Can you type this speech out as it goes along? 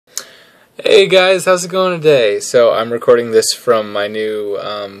Hey guys, how's it going today? So I'm recording this from my new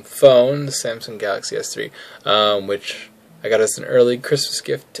phone, the Samsung Galaxy S3, which I got as an early Christmas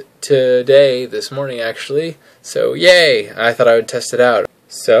gift today, this morning actually. So yay! I thought I would test it out.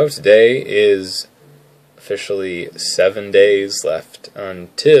 So today is officially 7 days left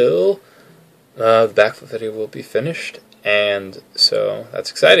until the Backflip video will be finished, and so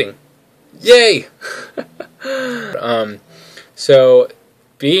that's exciting. Yay! So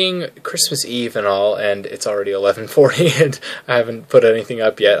being Christmas Eve and all, and it's already 11:40 and I haven't put anything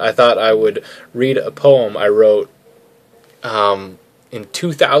up yet, I thought I would read a poem I wrote in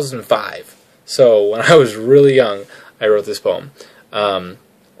 2005. So when I was really young, I wrote this poem.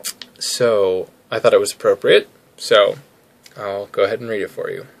 So I thought it was appropriate, so I'll go ahead and read it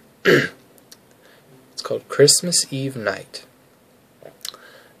for you. It's called Christmas Eve Night.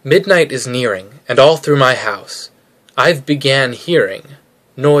 Midnight is nearing, and all through my house I've began hearing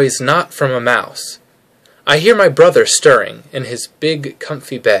noise not from a mouse. I hear my brother stirring in his big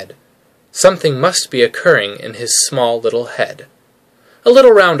comfy bed. Something must be occurring in his small little head. A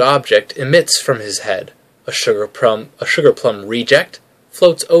little round object emits from his head. A sugar plum reject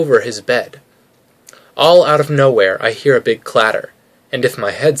floats over his bed. All out of nowhere I hear a big clatter, and if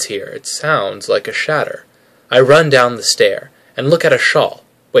my head's here it sounds like a shatter. I run down the stair and look at a shawl.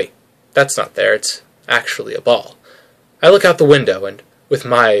 Wait, that's not there, it's actually a ball. I look out the window and with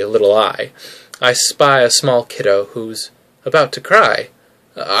my little eye, I spy a small kiddo who's about to cry.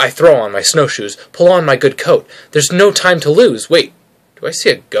 I throw on my snowshoes, pull on my good coat. There's no time to lose. Wait, do I see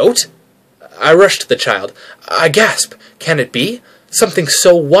a goat? I rush to the child. I gasp. Can it be? Something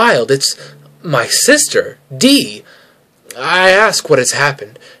so wild. It's my sister, Dee. I ask what has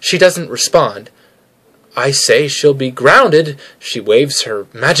happened. She doesn't respond. I say she'll be grounded. She waves her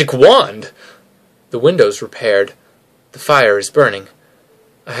magic wand. The window's repaired. The fire is burning.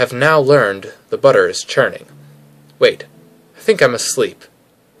 I have now learned the butter is churning. Wait, I think I'm asleep.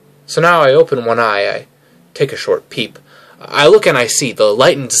 So now I open one eye, I take a short peep. I look and I see the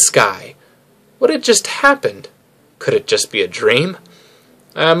lightened sky. What had just happened? Could it just be a dream?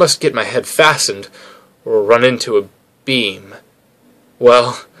 I must get my head fastened, or run into a beam.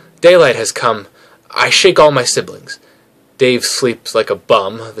 Well, daylight has come. I shake all my siblings. Dave sleeps like a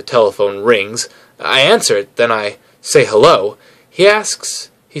bum. The telephone rings. I answer it, then I say hello.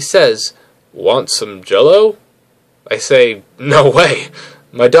 He says, "Want some Jell-O?" I say, "No way."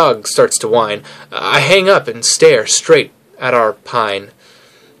 My dog starts to whine. I hang up and stare straight at our pine.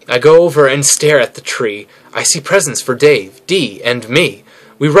 I go over and stare at the tree. I see presents for Dave, Dee, and me.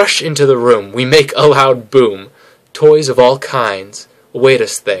 We rush into the room. We make a loud boom. Toys of all kinds await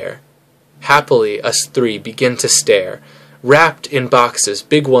us there. Happily, us three begin to stare. Wrapped in boxes,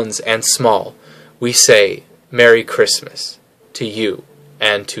 big ones and small, we say, "Merry Christmas to you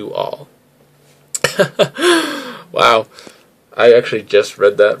and to all." Wow. I actually just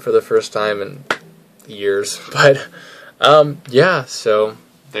read that for the first time in years. But, yeah, so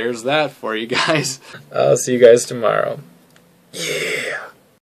there's that for you guys. I'll see you guys tomorrow. Yeah.